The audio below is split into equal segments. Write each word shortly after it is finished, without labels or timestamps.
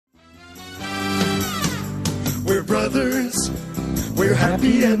brothers. We're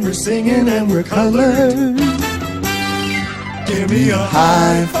happy and we're singing and we're colored. Give me a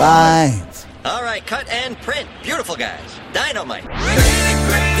high five. All right, cut and print. Beautiful, guys. Dynamite. Credit,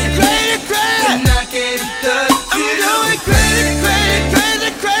 we're knocking the I'm doing credit, we're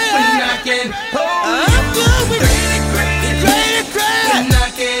knocking we're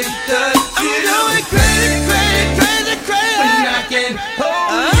knocking the I'm doing credit, we're knocking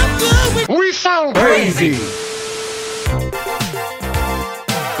We sound crazy.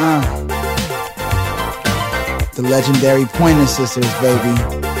 The legendary Pointer Sisters, baby.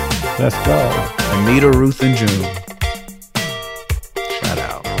 Let's go. Anita, Ruth, and June. Shout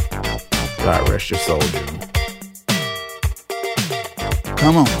out. God rest your soul, June.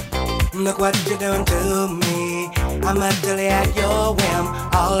 Come on. Look what you're doing to me. I'm utterly at your whim.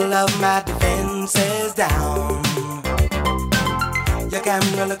 All of my defenses down. Your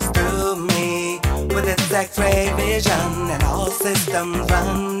camera looks through me with its X-ray vision, and all systems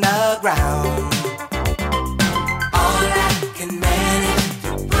run aground. All I can manage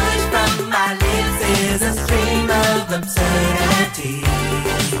to push from my lips is a stream of absurdity.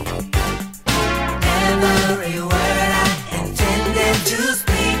 Every word I intended to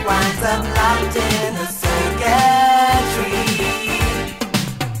speak winds up locked in a circuitry.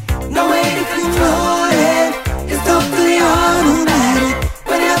 No way to control it, it's totally automatic.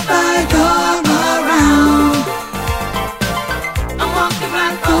 Whenever you're around, I'm walking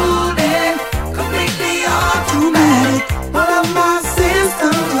right folded, completely automatic. All of my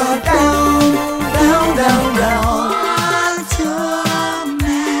systems are down,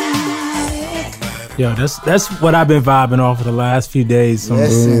 automatic. Yo, that's what I've been vibing off for the last few days.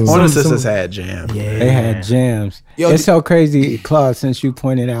 Pointer Sisters had jams. Yeah. They had jams. Yo, it's so crazy, Claude, since you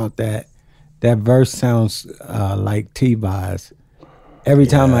pointed out that verse sounds like T-Boz. Every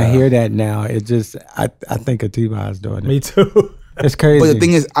time I hear that now, it just I think of T-Boz doing it. Me too. It's crazy. But the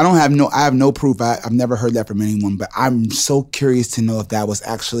thing is, I have no proof. I've never heard that from anyone, but I'm so curious to know if that was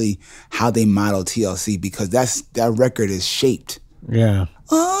actually how they modeled TLC, because that record is shaped. Yeah.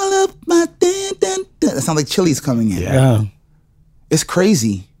 All of my that sounds like Chili's coming in. Yeah. It's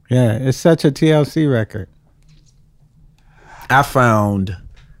crazy. Yeah. It's such a TLC record. I found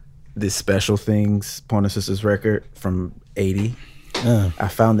this Special Things Pointer Sisters record from 80. I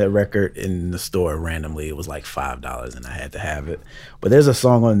found that record in the store randomly. It was like $5 and I had to have it. But there's a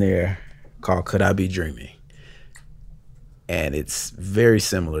song on there called Could I Be Dreaming? And it's very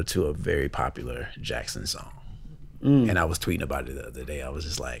similar to a very popular Jackson song. And I was tweeting about it the other day. I was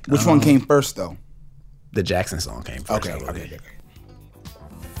just like, Which one came first, though? The Jackson song came first. Okay, I believe. okay.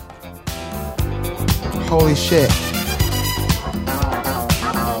 Holy shit.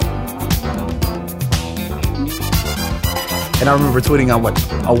 And I remember tweeting out,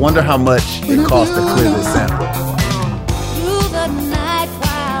 I wonder how much it cost to clear this sample. Through the night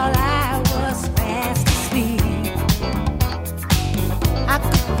while I was fast asleep, I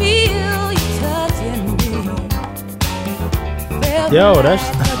could feel you touching me. Felt Yo, like that's-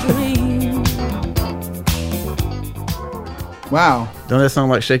 a dream. Wow. Don't that sound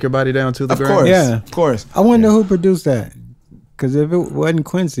like Shake Your Body Down to the Of ground? course. Yeah. Of course. I wonder who produced that. Because if it wasn't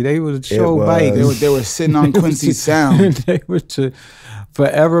Quincy, they would show was. biting. They were sitting on Quincy's sound. They were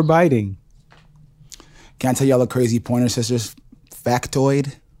forever biting. Can I tell y'all a crazy Pointer Sisters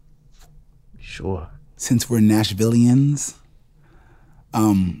factoid? Sure. Since we're Nashvillians,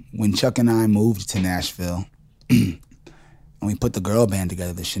 when Chuck and I moved to Nashville and we put the girl band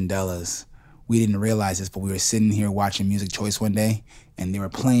together, the Shindellas, we didn't realize this, but we were sitting here watching Music Choice one day and they were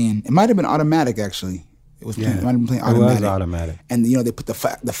playing, it might have been Automatic actually. It was playing, it might have been playing Automatic. It was Automatic. And you know, they put the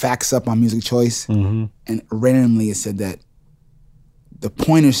facts up on Music Choice, and randomly it said that the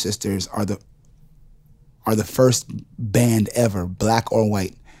Pointer Sisters are the first band ever, black or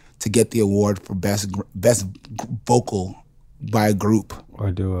white, to get the award for best vocal by a group. Or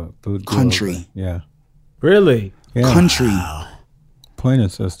do a Country. Yeah. Really? Yeah. Country. Pointer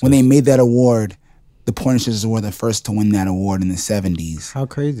Sisters. When they made that award, the Pointer Sisters were the first to win that award in the 70s. How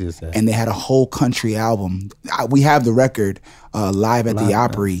crazy is that? And they had a whole country album. We have the record, Live at the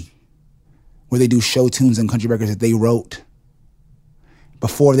Opry, where they do show tunes and country records that they wrote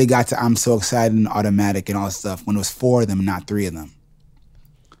before they got to I'm So Excited and Automatic and all that stuff, when it was 4 of them, not 3 of them.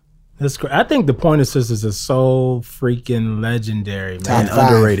 That's great. I think the Pointer Sisters are so freaking legendary, man. And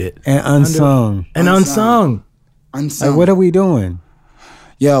underrated. And unsung. And unsung. Unsung. Like, what are we doing?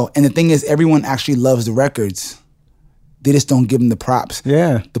 Yo, and the thing is, everyone actually loves the records. They just don't give them the props.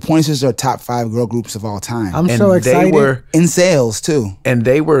 Yeah. The Pointer Sisters are top 5 girl groups of all time. I'm And so excited. they were in sales, too. And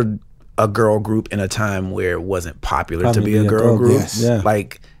they were a girl group in a time where it wasn't popular to be a girl group. Yes. Yeah.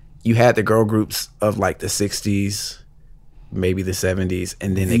 Like, you had the girl groups of like the 60s maybe the 70s,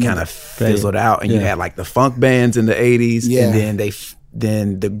 and then they kind of fizzled out, and you had like the funk bands in the 80s, and then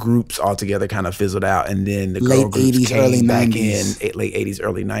then the groups altogether kind of fizzled out, and then the girl Late groups 80s, came early back 90s. in late 80s,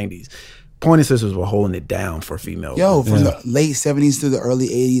 early 90s. Pointer Sisters were holding it down for female. Yo, from the late 70s to the early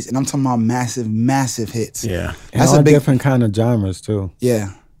 80s, and I'm talking about massive hits. Yeah. And That's all a big different kind of genres too.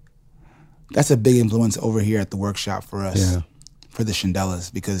 Yeah. That's a big influence over here at the workshop for us. Yeah. For the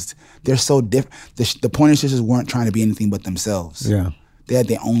Shindellas, because they're so different. The Pointer Sisters weren't trying to be anything but themselves. Yeah. They had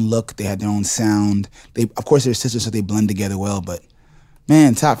their own look. They had their own sound. Of course, they're sisters, so they blend together well. But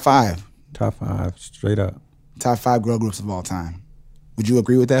man, top 5 straight up. Top 5 girl groups of all time. Would you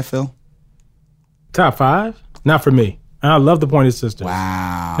agree with that, Phil? Top 5? Not for me. I love the Pointer Sisters.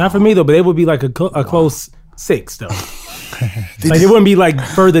 Wow. Not for me though, but they would be like a close 6 though. Like it wouldn't be like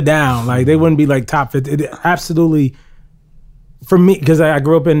further down. Like they wouldn't be like top 50. It absolutely, for me, because I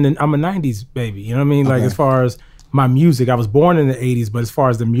grew up I'm a 90s baby. You know what I mean? Like as far as my music, I was born in the 80s, but as far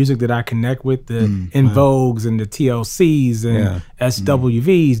as the music that I connect with, the In Vogues and the TLCs and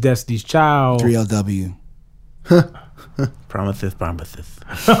SWVs, Destiny's Child. 3LW. Promiseth.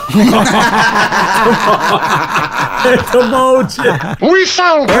 Come on, Jay. We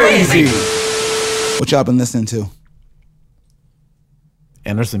sound crazy. What y'all been listening to?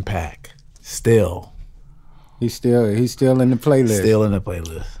 Anderson .Paak. Still He's still in the playlist. Still in the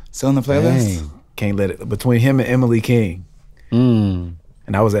playlist. Still in the playlist? Dang. Can't let it. Between him and Emily King. And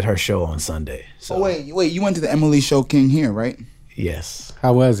I was at her show on Sunday. So Oh, wait, you went to the Emily Show King here, right? yes,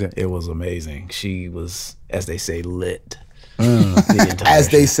 How was it? it was amazing. She was, as they say, lit. The entire As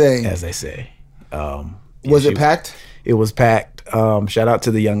they show. say. As they say. Was it packed? It was packed. Shout out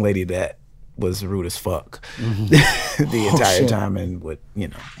to the young lady that was rude as fuck the entire shit. time, and but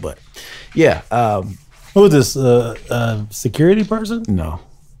yeah, Who was this? Security person? no.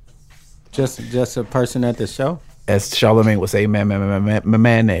 Just a person at the show? As Charlemagne would say,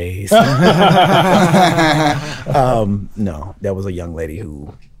 mayonnaise. No, that was a young lady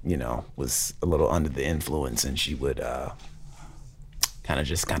who, was a little under the influence, and she would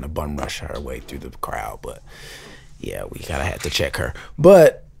kind of bum rush her way through the crowd. But yeah, we kind of had to check her.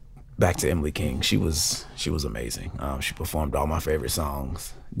 But back to Emily King, she was amazing. She performed all my favorite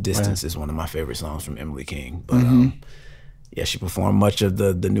songs. Distance is one of my favorite songs from Emily King. But yeah, she performed much of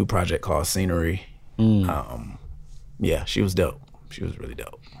the new project called Scenery. Yeah, she was dope. She was really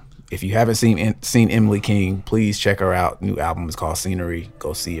dope. If you haven't seen Emily King, please check her out. New album is called Scenery.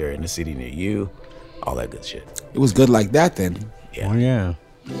 Go see her in the city near you. All that good shit. It was good like that then. Oh yeah.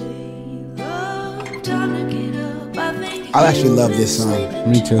 I actually love this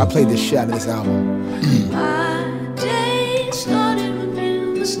song. Me too. I played the shit out of this album.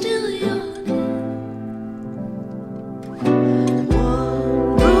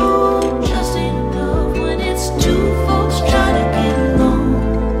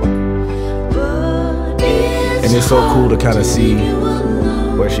 And it's so cool to kind of see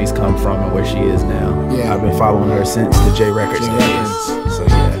where she's come from and where she is now. Yeah. I've been following her since the J Records J days. Records. So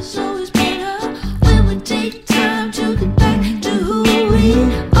yeah.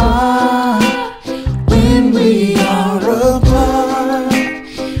 When we are apart,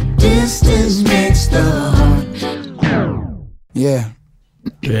 distance makes the heart. Yeah.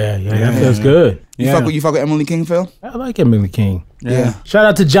 Yeah, that feels good. You fuck with Emily King, Phil? I like Emily King. Yeah. Shout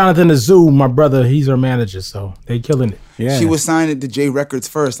out to Jonathan Azul, my brother. He's her manager, so they killing it. Yeah. She was signed at the J Records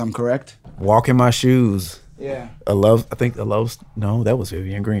first, I'm correct? Walk in My Shoes. Yeah. No, that was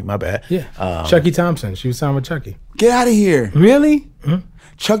Vivian Green. My bad. Yeah. Chucky Thompson. She was signed with Chucky. Get out of here. Really?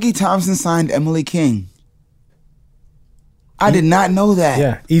 Chucky Thompson signed Emily King. I did not know that.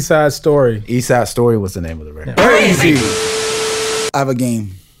 Yeah. East Side Story. East Side Story was the name of the record. Crazy. I have a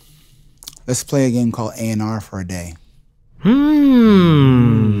game. Let's play a game called A&R for a day.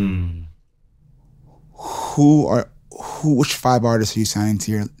 Which 5 artists are you signing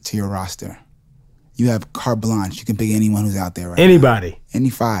to your roster? You have carte blanche. You can pick anyone who's out there right Anybody. now.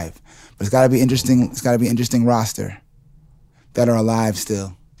 Any 5. But it's gotta be interesting. It's gotta be an interesting roster that are alive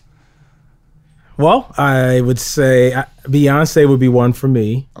still. Well, I would say Beyonce would be one for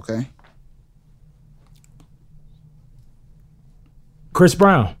me. Okay. Chris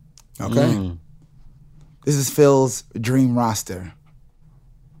Brown. Okay. This is Phil's dream roster.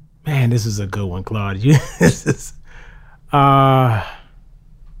 Man, this is a good one, Claude. This is, you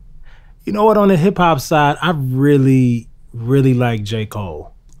know what? On the hip hop side, I really, really like J.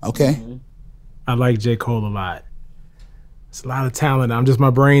 Cole. Okay. I like J. Cole a lot. It's a lot of talent. My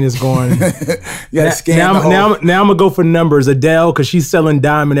brain is going. You gotta scan now, the whole... now I'm gonna go for numbers. Adele, because she's selling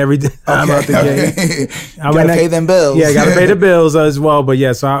diamond every time out the game. You gotta pay them bills. Yeah, gotta pay the bills as well. But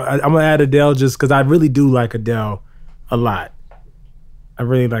yeah, so I'm gonna add Adele just because I really do like Adele. a lot. I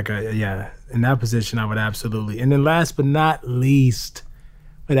really like in that position I would absolutely. And then last but not least,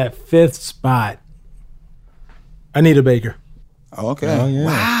 for that 5th spot, Anita Baker. Oh, okay. Oh, yeah.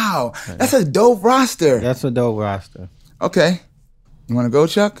 Wow. That's a dope roster. That's a dope roster. Okay. You want to go,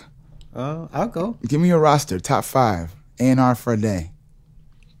 Chuck? I'll go. Give me your roster, top 5, A&R for a day.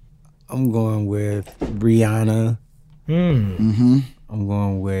 I'm going with Rihanna. Mm-hmm. I'm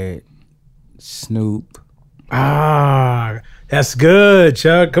going with Snoop. Ah, that's good,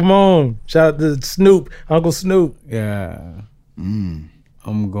 Chuck. Come on. Shout out to Snoop, Uncle Snoop. Yeah.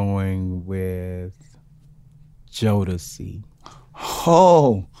 I'm going with Jodeci.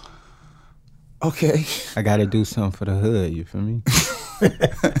 Oh. Okay. I got to do something for the hood, you feel me?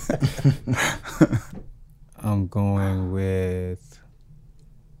 I'm going with,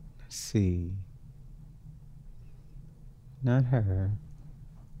 let's see, not her,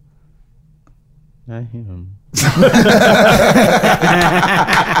 not him.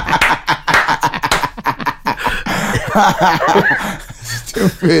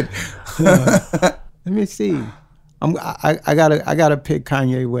 Stupid. Let me see. I gotta pick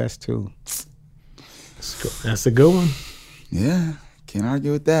Kanye West too. That's a good one. Yeah, can't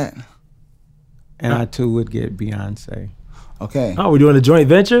argue with that. And I too would get Beyonce. Okay. Oh, we're doing a joint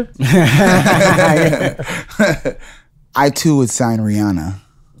venture? I too would sign Rihanna.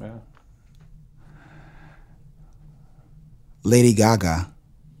 Yeah. Lady Gaga.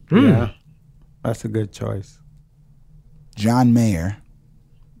 Yeah, that's a good choice. John Mayer.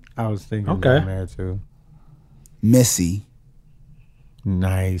 I was thinking Okay. John Mayer too. Missy.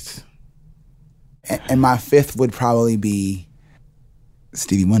 Nice. And my 5th would probably be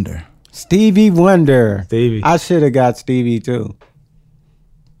Stevie Wonder. Stevie Wonder. Stevie. I should have got Stevie too.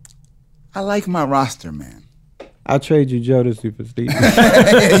 I like my roster, man. I'll trade you Jodeci for Stevie.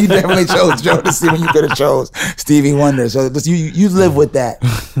 You definitely chose Jodeci when you could have chose Stevie Wonder. So just you live with that.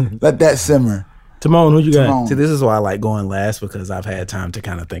 Let that simmer. Timon, who you got? Timon. See, this is why I like going last because I've had time to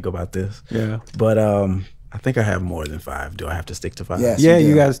kind of think about this. Yeah. But I think I have more than 5. Do I have to stick to 5? Yes. Yeah, do.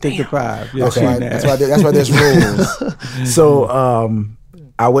 you got to stick to 5. Yes, That's why there's rules. So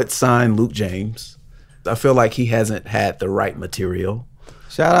I would sign Luke James. I feel like he hasn't had the right material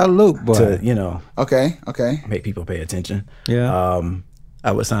Shout out Luke, boy. to, Okay. make people pay attention. Yeah.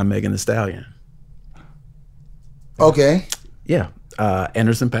 I would sign Megan Thee Stallion. Okay. Yeah.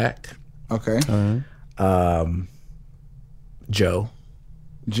 Anderson .Paak. Okay. Joe.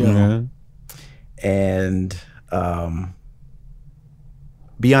 Yeah. And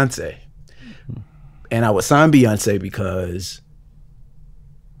Beyonce. And I would sign Beyonce because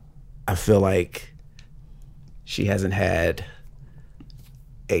I feel like she hasn't had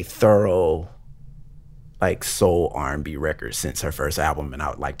a thorough like soul R&B record since her first album, and I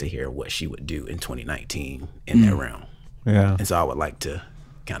would like to hear what she would do in 2019 in that realm. Yeah. And so I would like to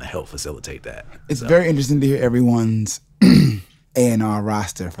kind of help facilitate that. It's So, very interesting to hear everyone's A&R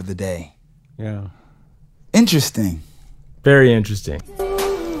roster for the day. Yeah. Interesting. Very interesting.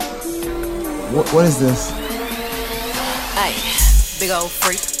 What is this? Ay, big old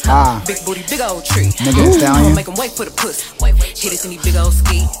freak. Ah. Big booty, big old tree. Megan Thee Stallion. I'ma make him wait for the pussy. Hit it in these big old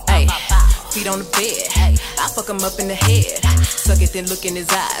ski. Ay, feet on the bed. I fuck him up in the head. Suck it, then look in his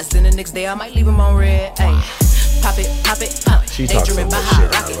eyes. Then the next day I might leave him on red. Ay, pop it, pop it, pop it. She talks so Daydreaming much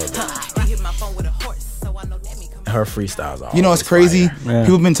behind shit, I rocket. love it. He hit my phone with a horse, so I know that me coming. her freestyles are You know, it's always crazy. fire. Yeah.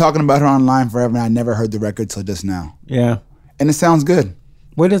 People have been talking about her online forever, and I never heard the record till just now. Yeah. And it sounds good.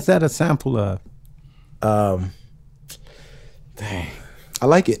 What is that a sample of? Dang. I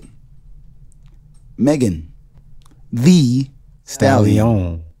like it. Megan Thee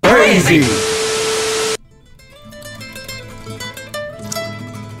Stallion. Stallion.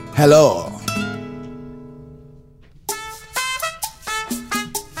 Hello.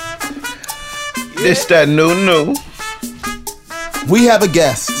 This that new. We have a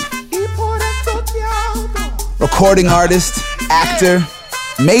guest. Recording artist, actor,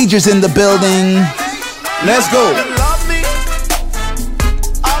 majors in the building. Let's go.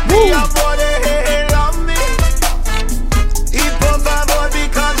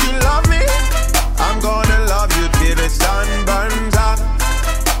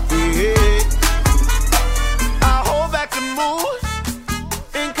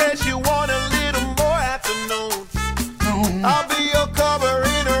 I'll be your cover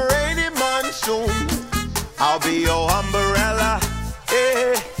in a rainy monsoon. I'll be your umbrella.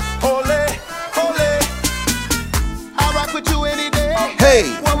 Hey, ole, ole. I'll rock with you any day. Hey.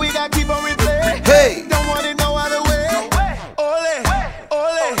 What we got, keep on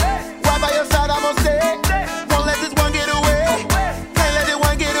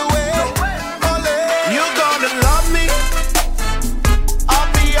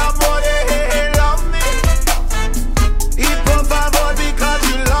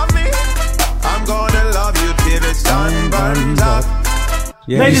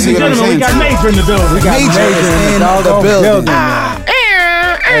Yeah. Ladies You and see what I'm gentlemen, we got saying? Major in the building. We got Major Major is in in the doggone the building. man.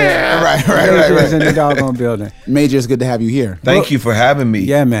 Right. Major is in the doggone building. Major, it's good to have you here. Thank you for having me.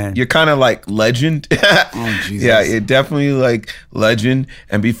 Yeah, man. You're kind of like legend. Oh, Jesus. Yeah, you're definitely like legend.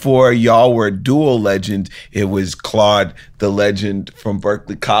 And before y'all were dual legend, it was Claude, the legend from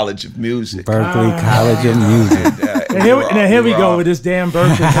Berklee College of Music. Berklee College of Music. And here we go with this damn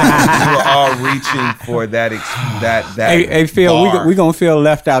Berklee. We were all reaching for that. Hey, Phil, bar. we gonna feel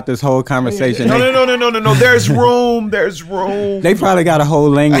left out this whole conversation. No. There's room. There's room. They probably got a whole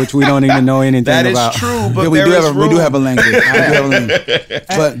language we don't even know anything That is about. true, but Yeah, we do have a language.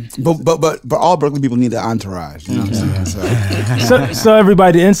 But all Berkeley people need an entourage. You know what I'm saying? So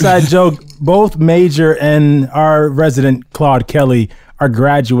everybody, the inside joke, both Major and our resident Claude Kelly are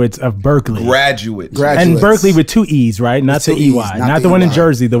graduates of Berklee. Graduates. And Berkeley with 2 E's, right? Not With the 2 EY. E's, Not the one in EY.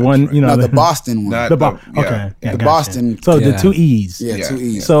 Jersey, the one, you know. No, the Boston one. Not The the- yeah. okay. Yeah, The gotcha. Boston. So the Yeah. 2 E's. Yeah, Yeah. 2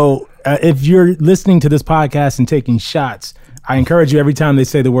 E's. So if you're listening to this podcast and taking shots, I encourage you every time they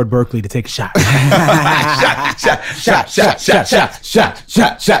say the word Berkeley to take a shot. Shot.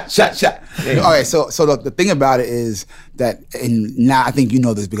 Okay, so the thing about it is that, and now I think you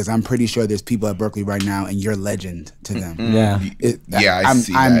know this because I'm pretty sure there's people at Berkeley right now, and you're legend to them. Yeah. I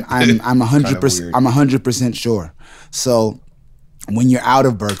see that. I'm 100%. Kinda I'm 100% sure. So when you're out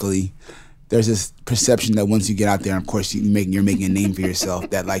of Berkeley, there's this perception that once you get out there, and of course you're making a name for yourself.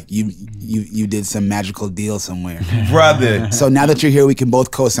 That like you did some magical deal somewhere, Brother. So now that you're here, we can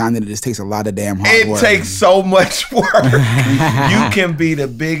both co-sign that it just takes a lot of damn hard It work. takes so much work. You can be the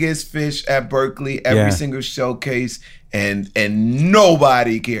biggest fish at Berkeley, every Yeah. single showcase, and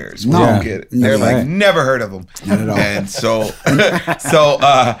nobody cares. We No. don't get it. They're Yeah. like, never heard of them. Not at all. And so,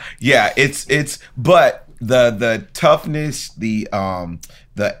 it's but the toughness, the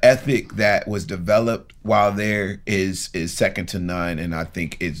ethic that was developed while there is second to none, and I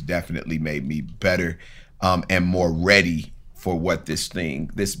think it's definitely made me better and more ready for what this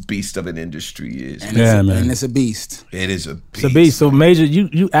beast of an industry is. And Yeah, it's man. and it's a beast. It is a beast. It's a beast. So Major,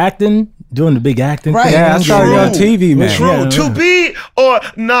 you acting, doing the big acting Right. thing? Yeah, I saw you on True. TV, man. True. Yeah. To be or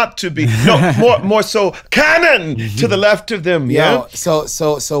not to be. No, more so cannon to the left of them. Yeah. Yo, so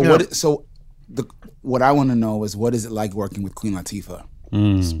Yeah. what I want to know is, what is it like working with Queen Latifah?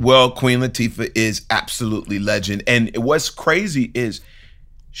 Well, Queen Latifah is absolutely legend. And what's crazy is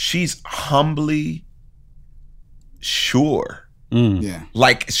she's humbly sure. Yeah.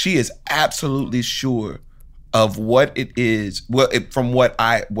 Like she is absolutely sure of what it is. Well, from what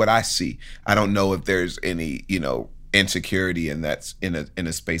I see, I don't know if there's any, insecurity, and that's in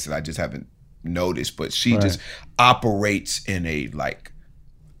a space that I just haven't noticed, but she just operates in a like,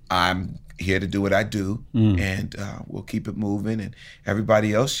 I'm here to do what I do, and we'll keep it moving. And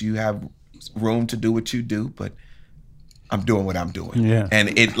everybody else, you have room to do what you do, but I'm doing what I'm doing. Yeah.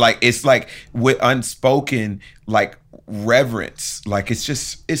 And it's like with unspoken like reverence. Like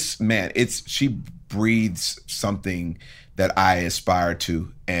she breathes something that I aspire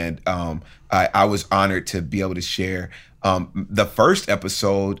to, and I was honored to be able to share the first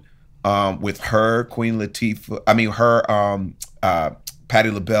episode with her, Queen Latifah. I mean her, Patti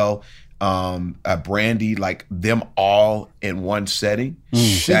LaBelle. Brandy, like them all in one setting.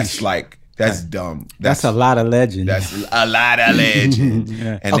 That's dumb. That's a lot of legend. That's a lot of legend.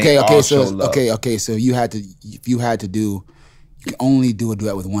 And they all show love. So you can only do a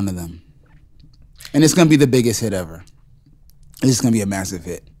duet with one of them, and it's gonna be the biggest hit ever. It's gonna be a massive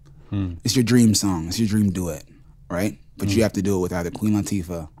hit. It's your dream song. It's your dream duet, right? But you have to do it with either Queen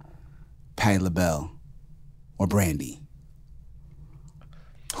Latifah, Patti LaBelle, or Brandy.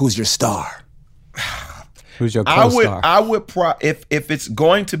 Who's your star? Who's your co-star? I would if it's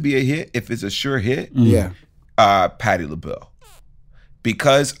going to be a hit, if it's a sure hit, Yeah. Patti LaBelle,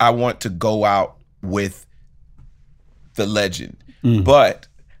 because I want to go out with the legend. But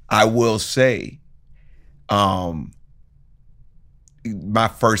I will say, my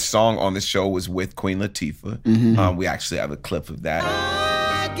first song on the show was with Queen Latifah. We actually have a clip of that.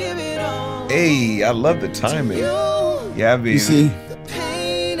 Hey, I love the timing. Yeah, baby. You see?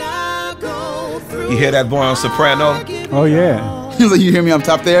 You hear that boy on soprano? Oh yeah. You hear me up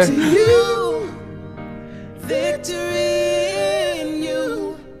top there?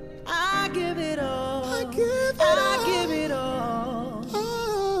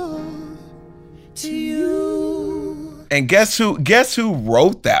 And guess who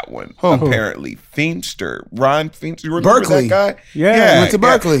wrote that one? Apparently, Feenster, Ron Feenster. You remember Berkeley. that guy? Yeah. He went to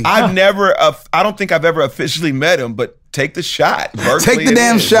Berkeley. I don't think I've ever officially met him, but take the shot. Berkeley Take the it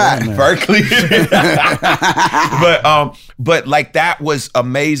damn is. shot. Berkeley. But like that was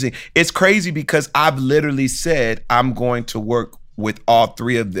amazing. It's crazy because I've literally said I'm going to work with all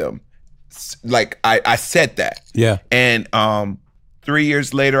three of them. Like I said that. Yeah. And 3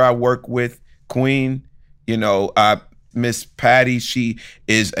 years later, I work with Queen. You know, Miss Patty. She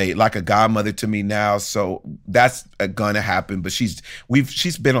is like a godmother to me now. So that's gonna happen. But she's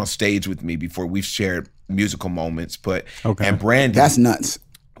been on stage with me before. We've shared musical moments. But and Brandon, that's nuts.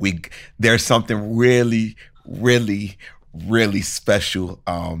 There's something really, really, really special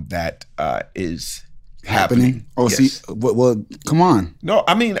that is happening. Oh, yes. see, well, come on. No,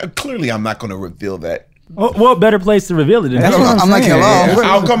 I mean, clearly I'm not going to reveal that. What better place to reveal it than That's what I'm like, hello.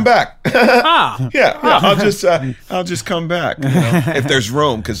 I'll come back. Ah. Yeah, I'll just come back, you know, if there's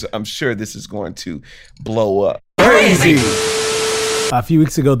room, because I'm sure this is going to blow up. Crazy. A few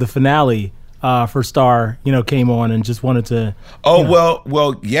weeks ago, the finale for Star, came on, and just wanted to. Oh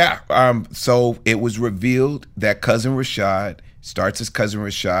well, yeah. So it was revealed that Cousin Rashad starts as Cousin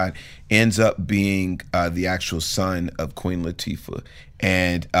Rashad, ends up being the actual son of Queen Latifah,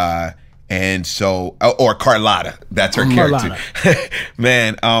 and so or Carlotta, that's her character.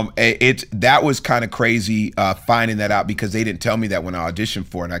 Man, that was kind of crazy finding that out, because they didn't tell me that when I auditioned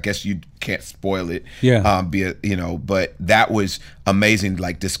for it. And I guess you can't spoil it. Yeah. But that was amazing,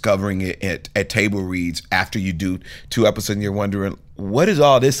 like discovering it at table reads after you do 2 episodes and you're wondering, what is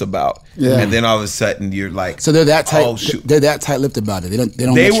all this about? Yeah. And then all of a sudden you're like, so they're that tight. Oh, shoot. They're that tight-lipped about it. They don't. They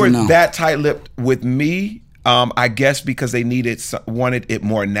let were you know. that tight-lipped with me. I guess because they wanted it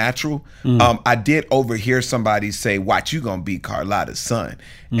more natural. I did overhear somebody say, "Watch, you gonna be Carlotta's son,"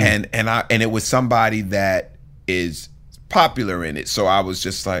 and it was somebody that is popular in it. So I was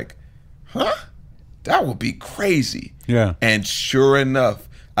just like, "Huh, that would be crazy." Yeah. And sure enough,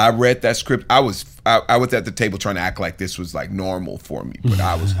 I read that script. I was at the table trying to act like this was like normal for me, but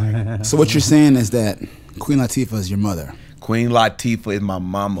I was like, So what you're saying is that Queen Latifah is your mother. Queen Latifah is my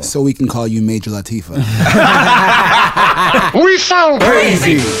mama. So we can call you Major Latifah. We sound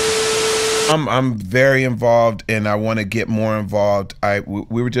crazy. I'm very involved, and I want to get more involved.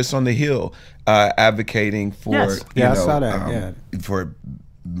 We were just on the Hill advocating for I saw that. For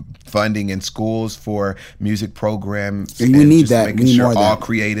funding in schools for music programs. And we need just that. Making We need sure more of all that.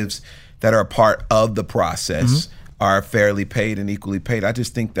 creatives that are a part of the process are fairly paid and equally paid. I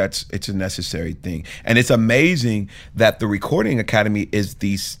just think it's a necessary thing. And it's amazing that the Recording Academy is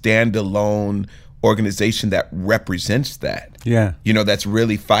the standalone organization that represents that. Yeah. That's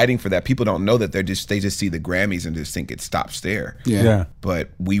really fighting for that. People don't know that they just see the Grammys and just think it stops there. Yeah. But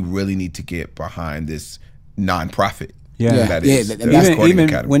we really need to get behind this nonprofit. Yeah. That is the Even Recording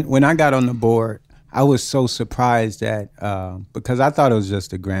Academy. when I got on the board, I was so surprised that because I thought it was just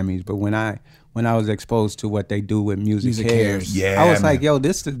the Grammys, but when I was exposed to what they do with Music Cares, Yeah, I was man. like, yo,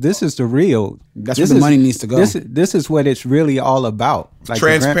 this is the real. That's where the money needs to go. This is what it's really all about. Like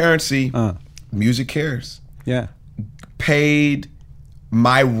Transparency. Music Cares. Yeah. Paid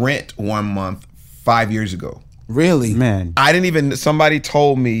my rent 1 month 5 years ago. Really? Man. I didn't even. Somebody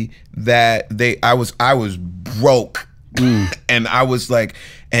told me that I was broke, and I was like,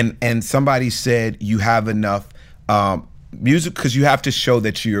 and somebody said you have enough music, because you have to show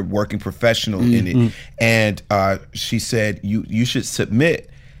that you're working professional in it. And she said you should submit.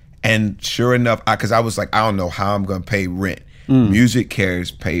 And sure enough, because I was like, I don't know how I'm gonna pay rent. Music Cares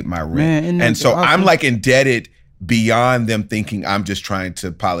paid my rent, Man, and so awesome. I'm like indebted beyond them thinking I'm just trying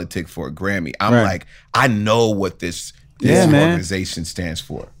to politic for a Grammy. I'm like, I know what this organization stands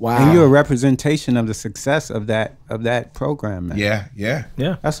for. Wow. And you're a representation of the success of that program, man. Yeah.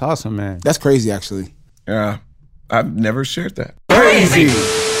 That's awesome, man. That's crazy, actually. Yeah, I've never shared that. Crazy.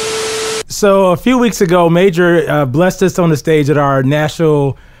 So a few weeks ago, Major blessed us on the stage at our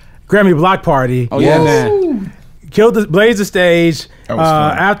national Grammy block party. Oh yeah, man. Blazed the stage. That was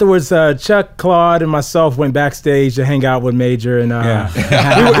fun. Afterwards, Chuck, Claude, and myself went backstage to hang out with Major, and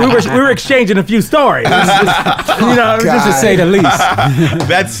we were exchanging a few stories. Just to say the least.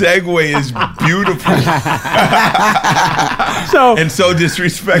 That segue is beautiful. And so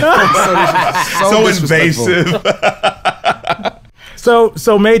disrespectful. so invasive.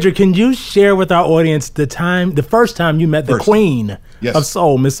 So Major, can you share with our audience the first time you met the Queen of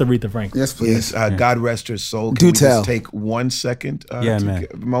Soul, Miss Aretha Franklin? Yes, please. Yes, God rest her soul. Can Do we tell. just take 1 second to man.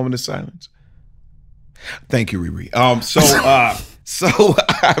 get a moment of silence? Thank you, Riri. So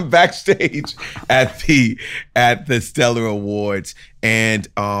I'm backstage at the Stellar Awards, and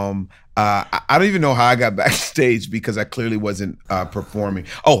I don't even know how I got backstage, because I clearly wasn't performing.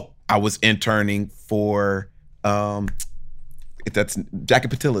 Oh, I was interning for that's Jackie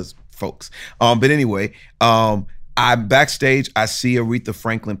Patilla's folks. But anyway, I'm backstage. I see Aretha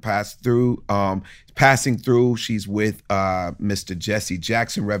Franklin passing through. She's with Mr. Jesse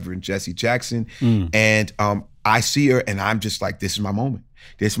Jackson, Reverend Jesse Jackson. And I see her and I'm just like, this is my moment.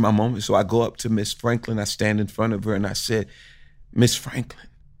 This is my moment. So I go up to Miss Franklin. I stand in front of her and I said, Miss Franklin,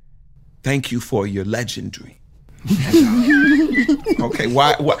 thank you for your legendary. And, okay,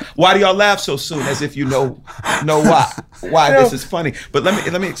 why do y'all laugh so soon as if you know why this is funny? But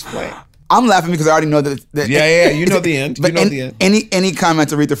let me explain. I'm laughing because I already know that. You know the end. But the end. Any comment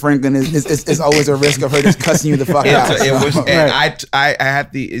to Aretha Franklin is always a risk of her just cussing you the fuck out. It was, and I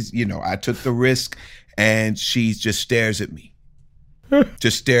had I took the risk, and she just stares at me,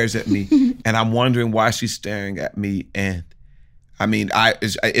 and I'm wondering why she's staring at me. And I mean,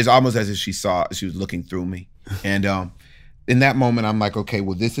 it's almost as if she was looking through me, and in that moment, I'm like, okay,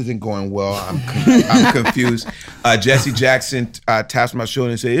 well, this isn't going well. I'm confused. Jesse Jackson taps my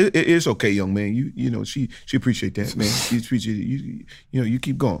shoulder and said, "It's okay, young man. You know, she appreciate that, man. She appreciate it. You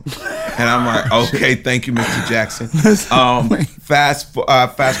keep going." And I'm like, okay, thank you, Mr. Jackson. Fast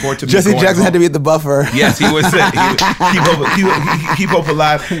forward to me. Jesse Jackson home. Had to be the buffer. Yes, he was. Keep hope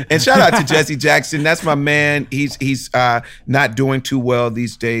alive. And shout out to Jesse Jackson. That's my man. He's not doing too well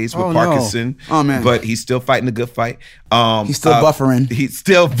these days with Parkinson. No. Oh man, but he's still fighting a good fight. He's still buffering. He's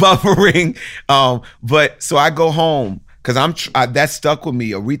still buffering. But so I go home because that stuck with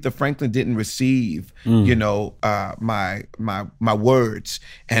me. Aretha Franklin didn't receive, my words,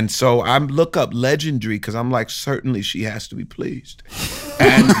 and so I look up legendary because I'm like, certainly she has to be pleased.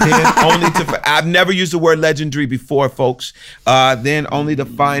 And then I've never used the word legendary before, folks. Then only to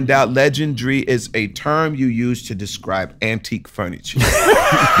find out legendary is a term you use to describe antique furniture.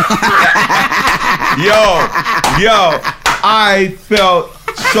 Yo, I felt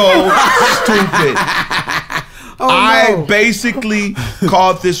so stupid. I basically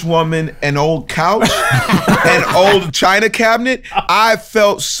called this woman an old couch, an old china cabinet. I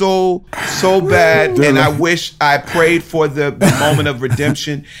felt so bad, and I wish I prayed for the moment of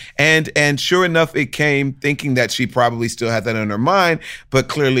redemption. And sure enough, it came, thinking that she probably still had that on her mind, but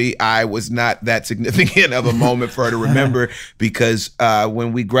clearly I was not that significant of a moment for her to remember, because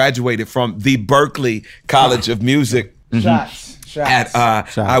when we graduated from the Berklee College of Music,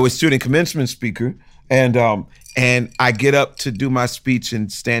 I was student commencement speaker, and I get up to do my speech, and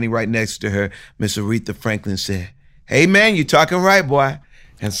standing right next to her, Miss Aretha Franklin said, "Hey man, you talking right, boy."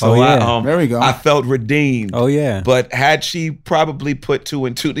 And so there we go. I felt redeemed. Oh yeah. But had she probably put 2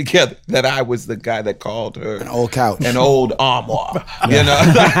 and 2 together, that I was the guy that called her an old couch, an old armoire.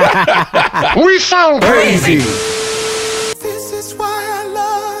 We sound crazy. This is why I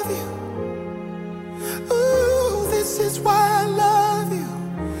love you. Ooh, this is why I love you.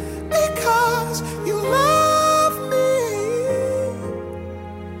 Because you love me.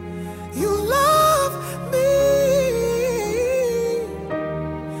 You love me.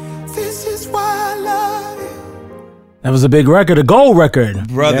 This is why I love you. That was a big record, a gold record.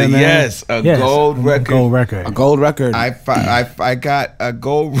 Brother, yes, a gold record. Gold record. A gold record. I got a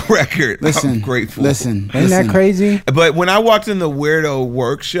gold record. Listen, I'm grateful. Listen. Isn't that crazy? But when I walked in the Weirdo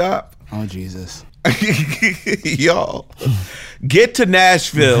Workshop, oh Jesus. Y'all, get to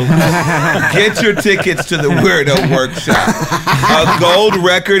Nashville, get your tickets to the Weirdo Workshop. A gold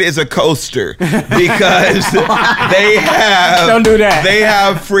record is a coaster, because they have, don't do that. They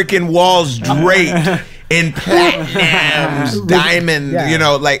have freaking walls draped in platinums, diamond,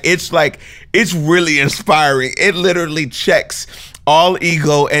 it's really inspiring. It literally checks all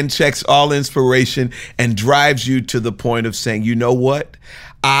ego and checks all inspiration and drives you to the point of saying, you know what?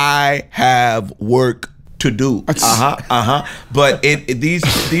 I have work to do. But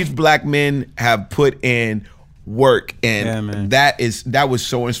these black men have put in work, and that was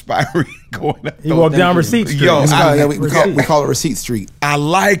so inspiring. Going up. You walk down Receipt Street. We call it Receipt Street. I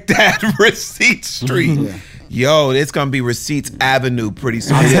like that. Receipt Street. Yeah. Yo, it's gonna be Receipts Avenue pretty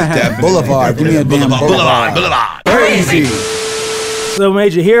soon. Boulevard. Give me a damn Boulevard. Crazy. So,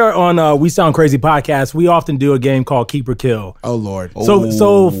 Major, here on We Sound Crazy podcast, we often do a game called Keep or Kill. Oh, Lord.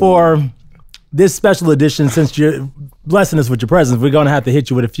 So for this special edition, since you're blessing us with your presence, we're going to have to hit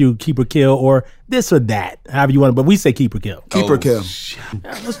you with a few Keep or Kill, or this or that, however you want to, but we say Keep or Kill. Keep or Kill.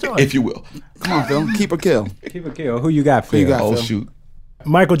 Yeah, let's do it. If you will. Come on, Phil. Keep or Kill. Keep or Kill. Who you got, Phil? Phil? Shoot.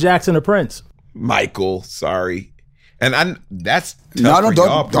 Michael Jackson or Prince? Michael, sorry. And that's tough.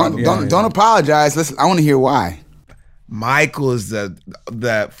 Don't apologize. Listen, I want to hear why. Michael is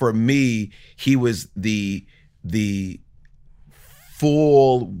the for me, he was the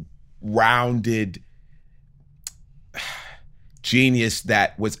full rounded genius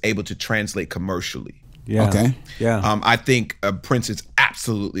that was able to translate commercially. Yeah. Okay. Yeah. I think Prince is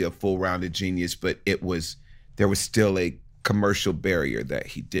absolutely a full rounded genius, but it was there was still a commercial barrier that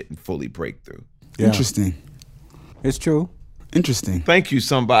he didn't fully break through. Yeah. Interesting. It's true. Interesting. Thank you,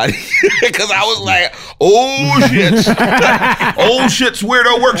 somebody, because I was like, "Oh shit, oh shit's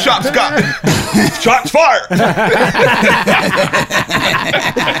Weirdo Workshop's got shots fired."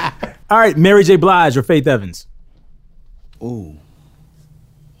 All right, Mary J. Blige or Faith Evans? Ooh.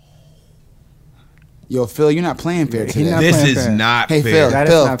 Yo, Phil, you're not playing fair today. This is not Hey, fair.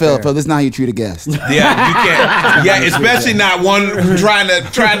 Phil, this is not how you treat a guest. Yeah, you can't. Yeah, especially not one trying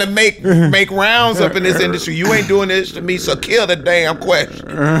to make rounds up in this industry. You ain't doing this to me, so kill the damn question.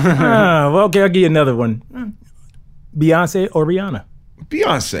 Well, okay, I'll give you another one. Beyonce or Rihanna?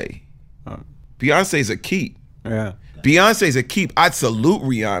 Beyonce. Beyonce's a keep. Yeah. Beyonce's a keep. I'd salute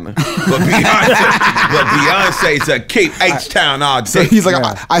Rihanna, but Beyonce's a keep. H-Town all day. So he's like,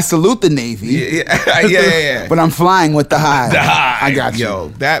 I salute the Navy. Yeah. But I'm flying with the high. The high. I got you. Yo,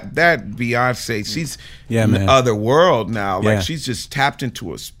 that Beyonce, she's in man. the other world now. Like, Yeah. she's just tapped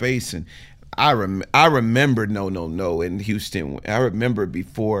into a space. And I remember No in Houston. I remember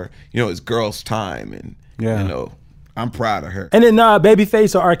before, it's Girls' Time. And, I'm proud of her. And then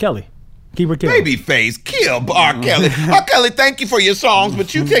Babyface or R. Kelly? Keep her killed. Babyface, kill R. Kelly. R. Kelly, thank you for your songs,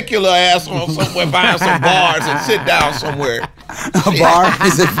 but you take your little ass on somewhere behind some bars and sit down somewhere. A bar? He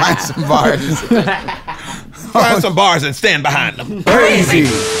said find some bars. Find some bars and stand behind them. Crazy.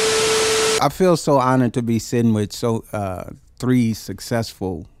 I feel so honored to be sitting with three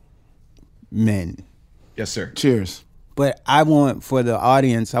successful men. Yes, sir. Cheers. But I want, for the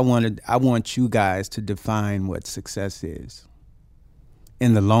audience, I want you guys to define what success is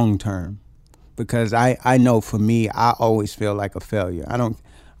in the long term, because I know for me, I always feel like a failure. I don't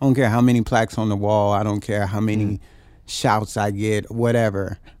care how many plaques on the wall. I don't care how many shouts I get,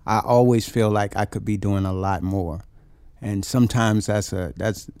 whatever. I always feel like I could be doing a lot more, and sometimes that's a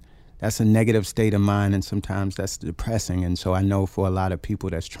negative state of mind, and sometimes that's depressing. And so I know for a lot of people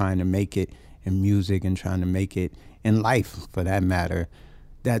that's trying to make it in music and trying to make it in life, for that matter,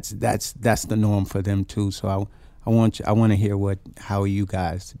 that's the norm for them too. So I want to hear how you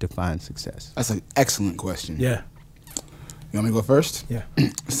guys define success. That's an excellent question. Yeah. You want me to go first? Yeah.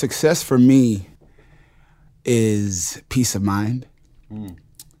 Success for me is peace of mind.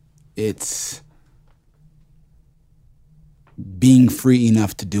 It's being free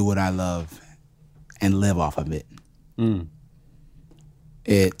enough to do what I love and live off of it.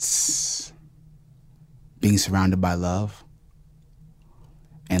 It's being surrounded by love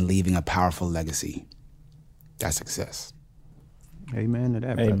and leaving a powerful legacy. That's success. Amen to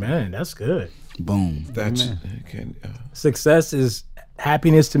that, brother. Amen. That's good. Boom. That's Success is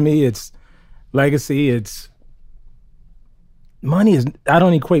happiness to me. It's legacy. It's money. I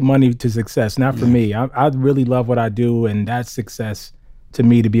don't equate money to success. Not for me. I really love what I do, and that's success to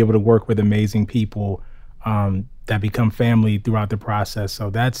me, to be able to work with amazing people that become family throughout the process. So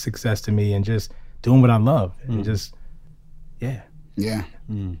that's success to me, and just doing what I love, and just Yeah.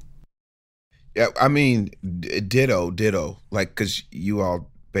 Yeah, I mean, ditto. Like, because you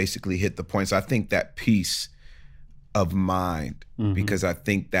all basically hit the points. I think that peace of mind, because I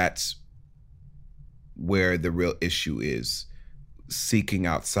think that's where the real issue is, seeking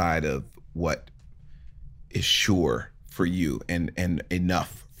outside of what is sure for you and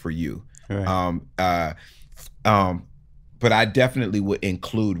enough for you. Right. But I definitely would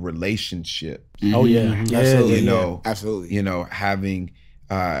include relationships. Oh yeah, absolutely. Absolutely. Having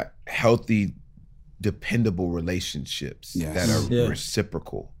healthy, dependable relationships that are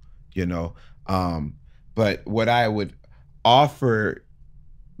reciprocal. But what I would offer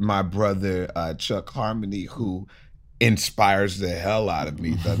my brother Chuck Harmony, who inspires the hell out of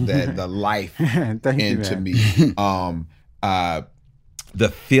me, the life into me. The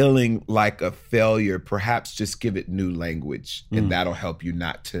feeling like a failure, perhaps just give it new language, and that'll help you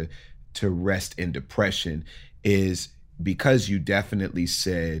not to rest in depression, is because you definitely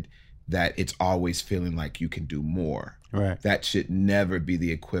said that it's always feeling like you can do more. Right. That should never be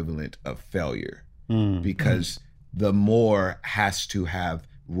the equivalent of failure, because the more has to have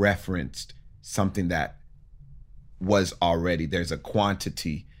referenced something that was already, there's a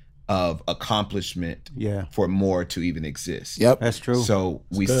quantity of accomplishment for more to even exist. Yep. That's true. So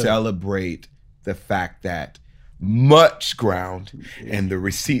we celebrate the fact that much ground and the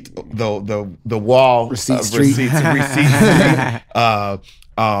the wall Receipt Street.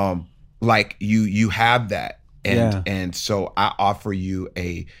 Like you have that, and so I offer you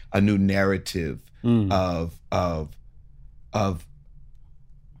a new narrative of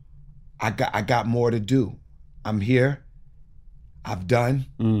I got more to do. I'm here. I've done,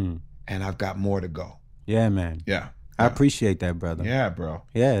 and I've got more to go. Yeah, man. Yeah. I appreciate that, brother. Yeah, bro.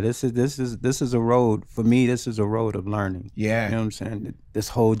 Yeah, this is a road for me. This is a road of learning. Yeah. You know what I'm saying? This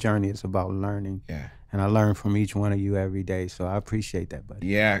whole journey is about learning. Yeah. And I learn from each one of you every day. So I appreciate that, buddy.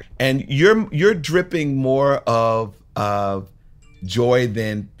 Yeah. And you're dripping more of joy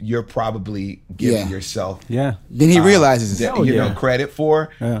than you're probably giving yourself. Yeah. Then he realizes credit for.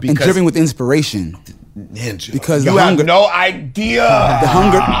 Yeah. And driven with inspiration. Ninja. Because you the have hunger, no idea. The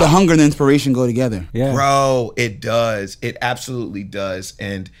hunger and the inspiration go together. Yeah. Bro, it does. It absolutely does.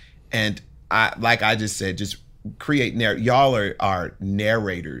 And I, like I just said, just create y'all are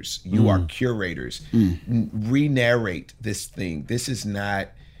narrators. You are curators. Re-narrate this thing. This is not,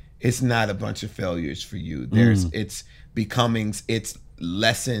 it's not a bunch of failures for you. It's becomings, it's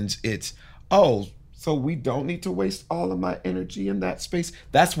lessons, it's, so we don't need to waste all of my energy in that space.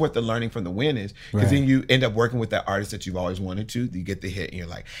 That's what the learning from the win is. Because then you end up working with that artist that you've always wanted to. You get the hit and you're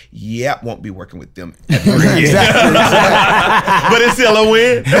like, won't be working with them ever again. Exactly. But it's still a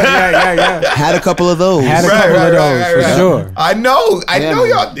win. Yeah. Had a couple of those. For sure. I know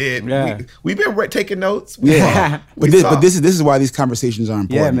y'all did. Yeah. We've been taking notes. But this is why these conversations are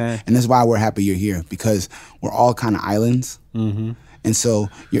important. Yeah, man. And that's why we're happy you're here, because we're all kind of islands. Mm-hmm. And so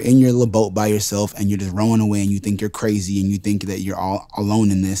you're in your little boat by yourself and you're just rowing away and you think you're crazy and you think that you're all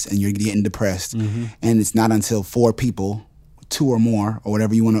alone in this and you're getting depressed. Mm-hmm. And it's not until 4 people, 2 or more, or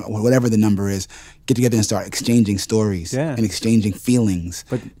whatever you want to, or whatever the number is, get together and start exchanging stories and exchanging feelings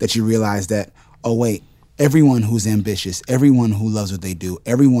that you realize that, oh wait, everyone who's ambitious, everyone who loves what they do,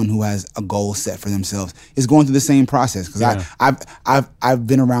 everyone who has a goal set for themselves is going through the same process. Because I've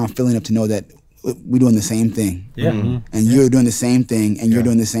been around filling up to know that we're doing the same thing. Yeah. And you're doing the same thing and you're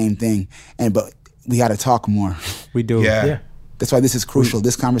doing the same thing. But we got to talk more. We do. Yeah. That's why this is crucial.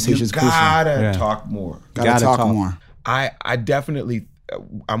 This conversation is crucial. Gotta talk more. Gotta talk more. I definitely,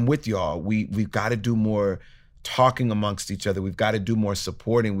 I'm with y'all. We've got to do more talking amongst each other. We've got to do more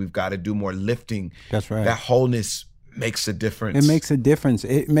supporting. We've got to do more lifting. That's right. That wholeness makes a difference. It makes a difference.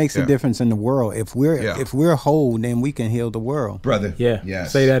 It makes a difference in the world. If we're whole, then we can heal the world, brother. Yeah.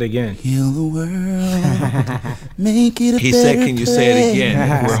 Yes. Say that again. Heal the world. Make it a He better said, "Can you say it again?"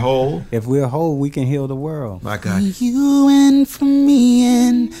 place. If we're whole. If we're whole, we can heal the world. My God. For you and for me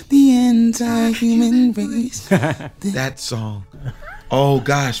and the entire human race. That song. Oh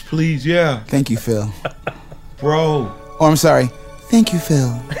gosh, please, yeah. Thank you, Phil. Bro. Oh, I'm sorry. Thank you,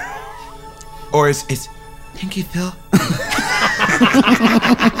 Phil. Or it's thank you, Phil.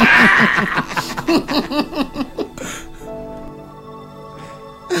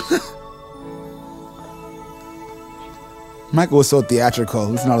 Michael was so theatrical.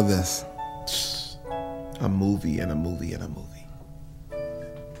 Listen to all of this. A movie and a movie and a movie.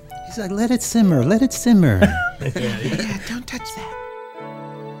 He's like, let it simmer, let it simmer. Yeah, don't touch that.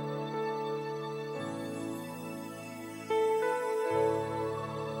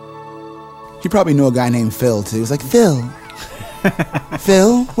 You probably know a guy named Phil, too. He was like, Phil.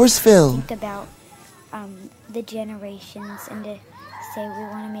 Phil? Where's Phil? Think about the generations and to say we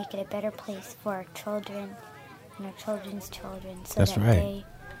want to make it a better place for our children and our children's children, so That's that right.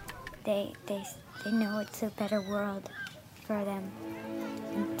 they know it's a better world for them,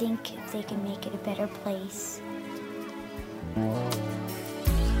 and think if they can make it a better place.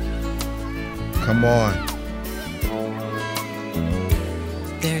 Come on.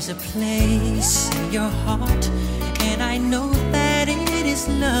 There's a place in your heart, and I know that it is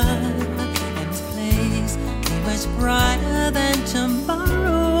love. And this place is much brighter than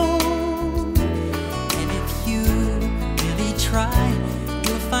tomorrow. And if you really try,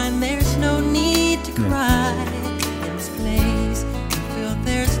 you'll find there's no need to cry. In this place, you feel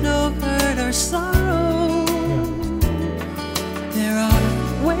there's no hurt or sorrow. There are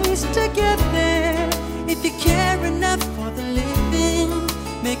ways to get there if you care enough for the living.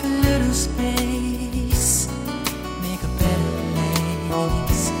 Make a little space, make a better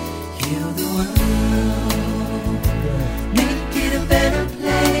place, heal the world, make it a better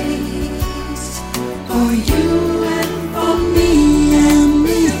place for you and for me and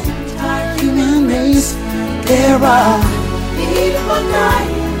the entire human race. There are people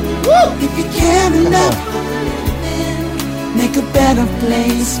dying. If you care enough, Make a better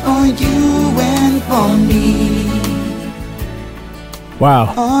place for you and for me.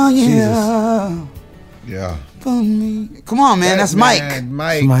 Wow. Oh, yeah. Yeah. For me. Come on, man. That's Mike.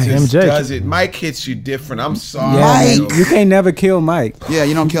 Mike just does it. Mike hits you different. I'm sorry. Yeah, Mike. You can't never kill Mike. Yeah,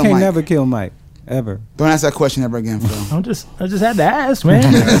 you don't kill Mike. Mike. You can't never kill Mike. Ever. Don't ask that question ever again, Phil. I just had to ask, man.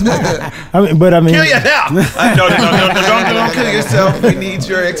 I mean, kill yourself. No, don't kill yourself. We need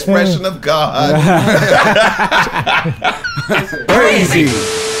your expression of God. Crazy.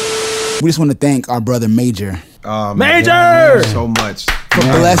 We just want to thank our brother Major Major! Thank you so much for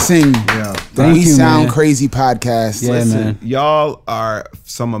blessing the We Sound Crazy podcast. Yeah, Listen, man. y'all are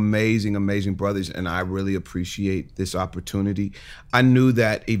some amazing, amazing brothers, and I really appreciate this opportunity. I knew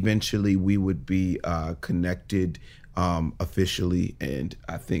that eventually we would be connected officially, and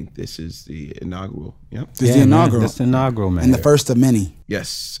I think this is the inaugural. Yep. This is the inaugural. This is the inaugural, man. And the first of many.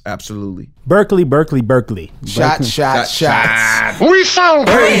 Yes, absolutely. Berkeley, Berkeley, Berkeley. Shots. We sound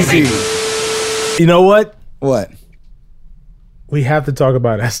crazy. You know what? What? We have to talk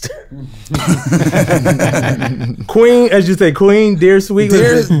about Esther. Queen, as you say, Queen, dear sweet.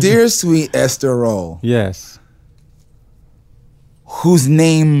 Dear sweet Esther Rolle. Yes. Whose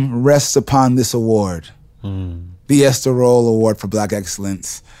name rests upon this award. The Esther Rolle Award for Black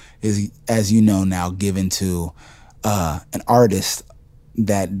Excellence is, as you know now, given to an artist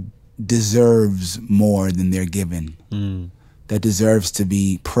that deserves more than they're given. That deserves to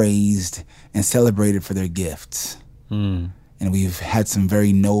be praised and celebrated for their gifts. And we've had some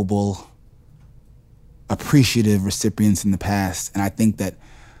very noble, appreciative recipients in the past. And I think that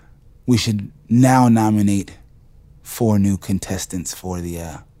we should now nominate 4 new contestants for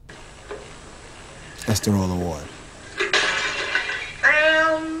the Esther Rolle Award.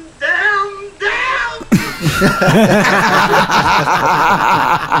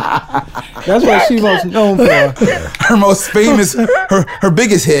 That's what she most known for. Her most famous, her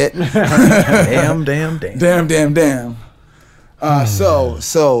biggest hit. Damn. So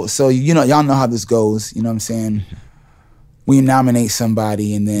you know, y'all know how this goes. You know what I'm saying? We nominate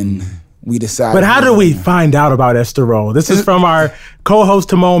somebody and then we decide. But how do we find out about Esther Rolle? This is from our co-host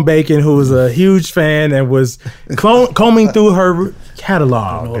Timon Bacon, who was a huge fan and was combing through her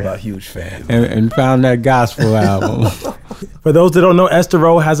catalog. I know about huge fan. And found that gospel album. For those that don't know, Esther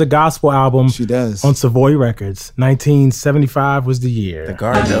Rolle has a gospel album. She does. On Savoy Records. 1975 was the year. The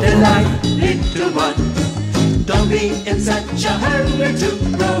Garden of Little one, don't be in such a hurry to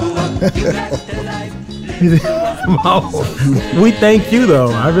grow up. You got the life. We thank you,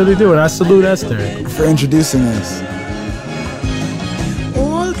 though. I really do. And I salute Esther for introducing us.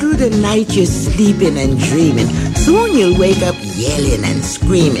 All through the night you're sleeping and dreaming. Soon you'll wake up yelling and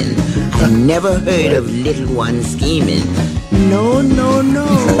screaming. I never heard of little one scheming. No. No.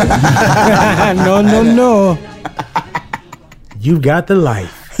 You got the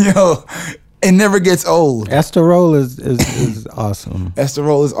life. Yo, it never gets old. Esther Rolle is awesome. Esther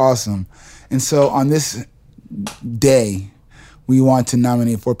Rolle is awesome. And so on this day, we want to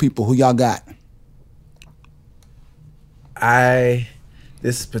nominate 4 people. Who y'all got?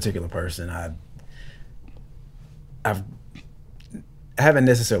 This particular person, I haven't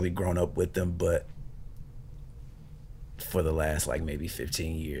necessarily grown up with them, but for the last like maybe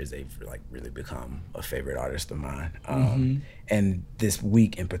 15 years, they've like really become a favorite artist of mine. And this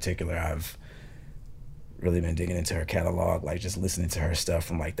week in particular, I've really been digging into her catalog, like just listening to her stuff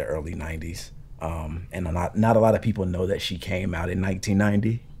from like the early 90s. And not a lot of people know that she came out in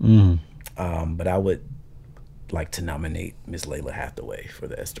 1990. But I would like to nominate Miss Lalah Hathaway for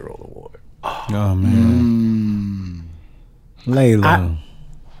the Esther Rolle Award. Oh man. Lalah.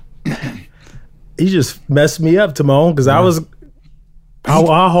 He just messed me up, Timon, because I'll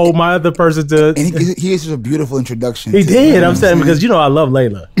hold my other person to. And he is just a beautiful introduction. He did. I'm saying because I love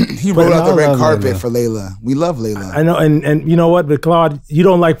Lalah. He rolled out the red carpet for Lalah. We love Lalah. I know, and you know what, but Claude, you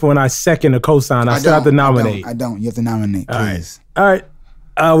don't like for when I second a cosign. I still have to nominate. I don't. You have to nominate, please. All right.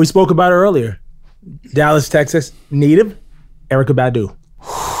 We spoke about her earlier. Dallas, Texas, native Erykah Badu.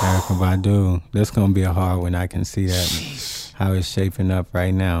 Erykah Badu. That's gonna be a hard one. I can see that. How it's shaping up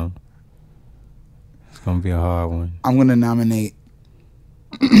right now. It's gonna be a hard one. I'm gonna nominate.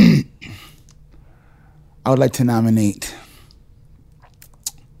 I would like to nominate.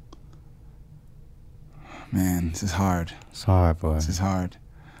 Man, this is hard. It's hard, boy. This is hard.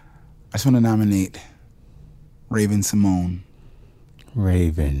 I just want to nominate Raven-Symoné.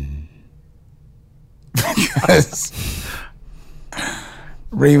 Raven. Because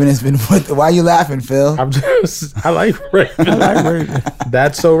Raven has been why are you laughing, Phil? I like Raven.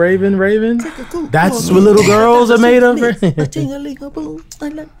 That's so Raven. That's what little girls are made of.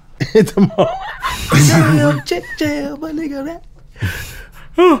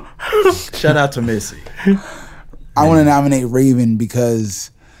 Shout out to Missy. I want to nominate Raven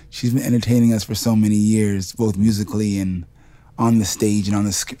because she's been entertaining us for so many years, both musically and on the stage and on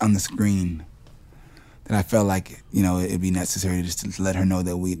the screen. That I felt like it'd be necessary just to let her know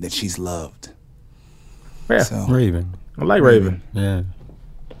that she's loved. Yeah, so, Raven. I like Raven. Yeah.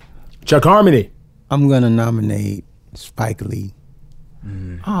 Chuck Harmony. I'm gonna nominate Spike Lee.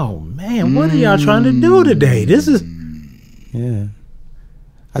 Oh man, what are y'all trying to do today? This is. Yeah.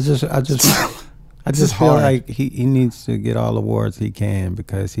 I just I just feel like he needs to get all the awards he can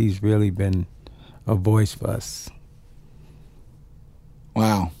because he's really been a voice for us.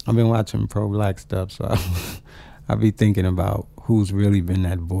 Wow. I've been watching pro-black stuff, so I'll be thinking about who's really been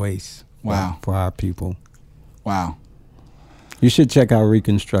that voice for our people. Wow. You should check out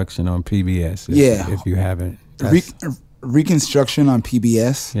Reconstruction on PBS if you haven't. Reconstruction on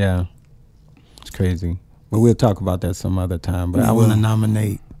PBS? Yeah. It's crazy. But we'll talk about that some other time. But I want to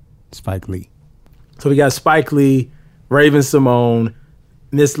nominate Spike Lee. So we got Spike Lee, Raven-Symoné,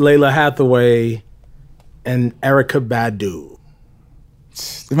 Miss Layla Hathaway, and Erykah Badu.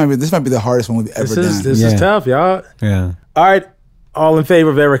 This might be the hardest one we've ever done. This is tough, y'all. Yeah. All right. All in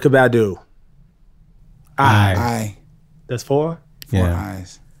favor of Erykah Badu? Aye. That's 4? 4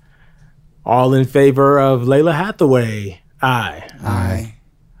 ayes. All in favor of Layla Hathaway? Aye. Aye.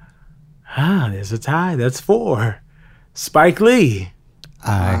 There's a tie. That's 4. Spike Lee?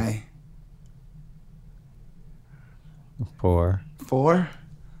 Aye. 4. 4?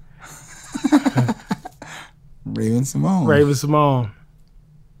 Raven-Symoné. Raven-Symoné.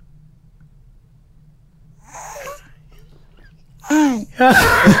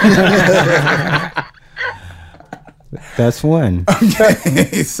 That's one.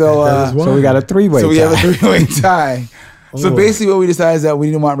 Okay, so we got a 3-way tie. So we have a 3-way tie. So basically what we decided is that we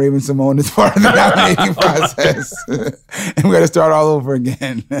didn't want Raven-Symoné as part of the nominating process. And we got to start all over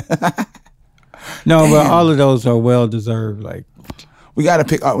again. No, but all of those are well deserved. Like we got to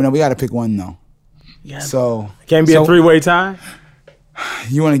pick we got to pick one though. Yeah. So can't be a 3-way tie?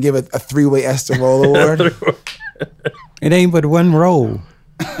 You want to give it a 3-way Esther Roll Award? It ain't but one roll.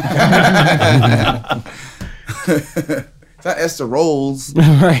 It's not Esther Rolls.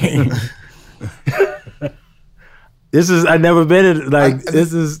 Right. I never been in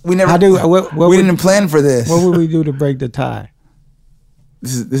we never we didn't plan for this. What would we do to break the tie?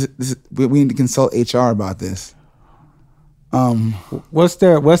 We need to consult HR about this. What's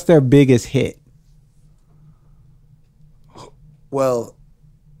their biggest hit? Well,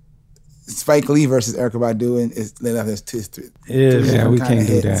 Spike Lee versus Erykah Badu and there's two. Yeah, we can't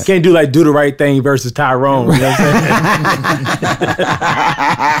do that. Can't do like Do the Right Thing versus Tyrone. You know what I'm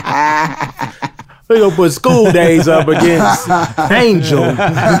saying? We gonna put School Days up against Angel.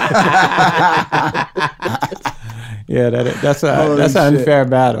 Yeah, that's an unfair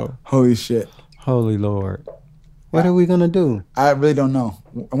battle. Holy shit! Holy Lord! What are we gonna do? I really don't know.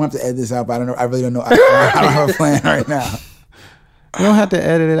 I'm gonna have to edit this out, but I don't know. I really don't know. I don't have a plan right now. You don't have to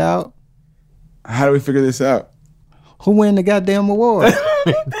edit it out. How do we figure this out? Who win the goddamn award?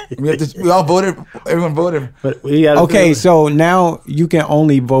 we all voted. Everyone voted. But we okay, so now you can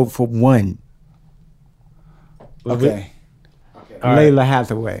only vote for one. Okay. Layla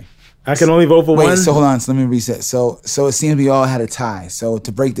Hathaway. I can only vote for one. Wait, so hold on. So let me reset. So it seems we all had a tie. So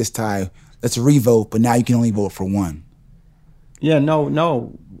to break this tie, let's revote. But now you can only vote for one. Yeah,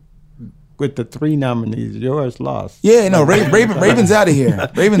 no. With the 3 nominees, yours lost. Yeah, no. Raven's out of here.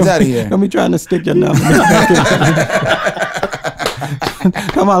 Raven's out of here. Don't be trying to stick your nominee.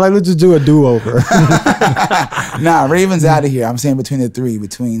 Come on, let's just do a do-over. Nah, Raven's out of here. I'm saying between the 3,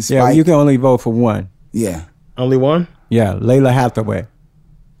 between Spike. Yeah, you can only vote for one. Yeah. Only one? Yeah, Layla Hathaway.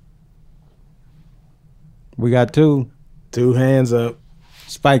 We got 2. 2 hands up.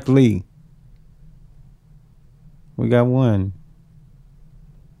 Spike Lee. We got 1.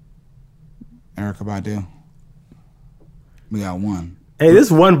 Erykah Badu. We got 1. Hey,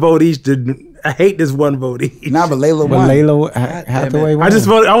 this one vote each. I hate this one vote each. Nah, but Layla won. Layla Hathaway won.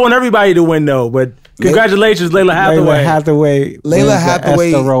 I want everybody to win though. But congratulations, Layla Hathaway. Layla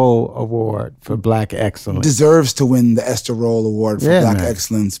Hathaway the Esther Roll Award for Black Excellence. Deserves to win the Esther Roll Award for Black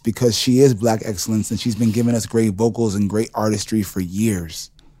Excellence because she is Black Excellence and she's been giving us great vocals and great artistry for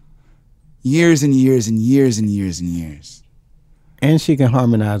years. Years and years and years and years and years. And she can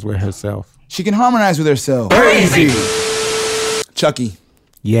harmonize with herself. She can harmonize with herself. Crazy. Chucky.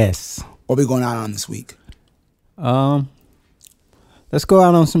 Yes. What are we going out on this week? Let's go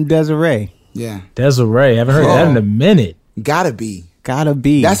out on some Desiree. Yeah. Desiree. I haven't heard that in a minute. Gotta be.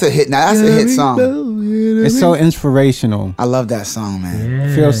 That's a hit. Now that's a hit song. It's so inspirational. I love that song, man.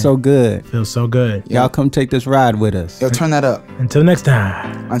 Yeah. Feels so good. Feels so good. Y'all come take this ride with us. Yo, turn that up. Until next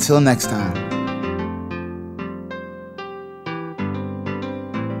time. Until next time.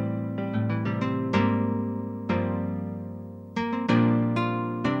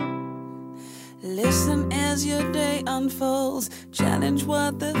 Listen as your day unfolds. Challenge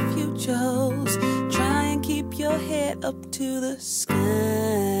what the future holds. Try and keep your head up to the sky.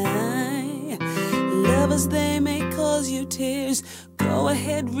 Lovers, they may cause you tears. Go Go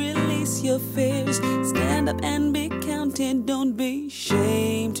ahead, release your fears. Stand up and be counted. Don't be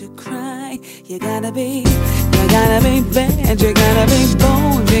ashamed to cry. You gotta be bad. You gotta be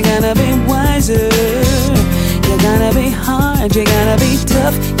bold. You gotta be wiser. You gotta be hard. You gotta be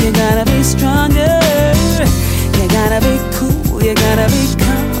tough. You gotta be stronger. You gotta be cool. You gotta be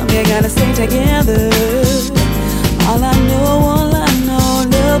calm. You gotta stay together. All I know,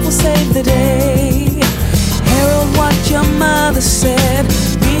 love will save the day. Herald what your mother said.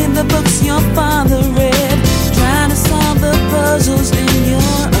 Read the books your father read. Trying to solve the puzzles in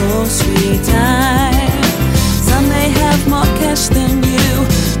your own sweet time. Some may have more cash than you.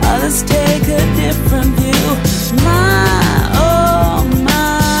 Others take a different view. My, oh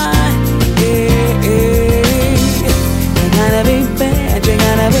my, yeah, yeah. You gotta be bad. You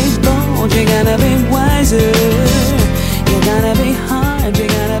gotta be bold. You gotta be wiser. You gotta be hard. You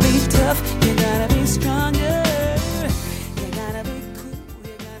gotta